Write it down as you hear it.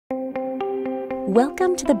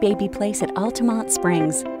Welcome to the Baby Place at Altamonte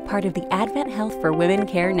Springs, part of the AdventHealth for Women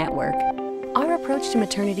Care Network. Our approach to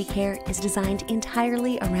maternity care is designed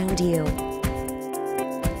entirely around you.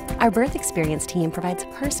 Our birth experience team provides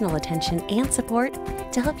personal attention and support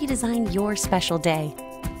to help you design your special day.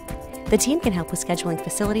 The team can help with scheduling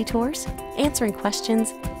facility tours, answering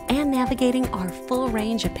questions, and navigating our full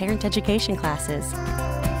range of parent education classes.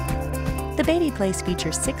 The Baby Place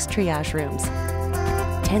features 6 triage rooms,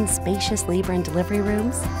 10 spacious labor and delivery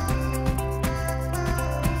rooms,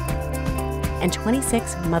 and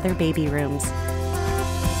 26 mother-baby rooms.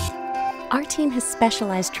 Our team has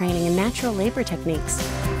specialized training in natural labor techniques,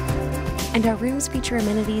 and our rooms feature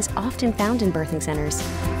amenities often found in birthing centers.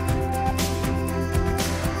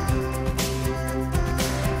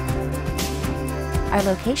 Our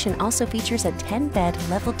location also features a 10-bed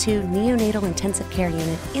Level 2 neonatal intensive care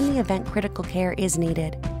unit in the event critical care is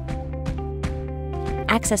needed.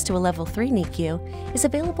 Access to a Level 3 NICU is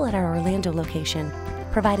available at our Orlando location,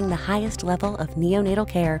 providing the highest level of neonatal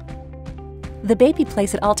care. The Baby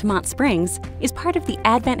Place at Altamonte Springs is part of the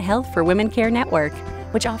AdventHealth for Women Care Network,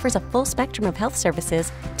 which offers a full spectrum of health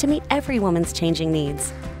services to meet every woman's changing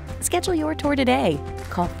needs. Schedule your tour today.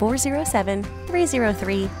 Call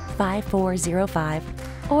 407-303-5405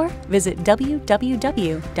 or visit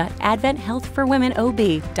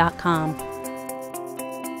www.adventhealthforwomenob.com.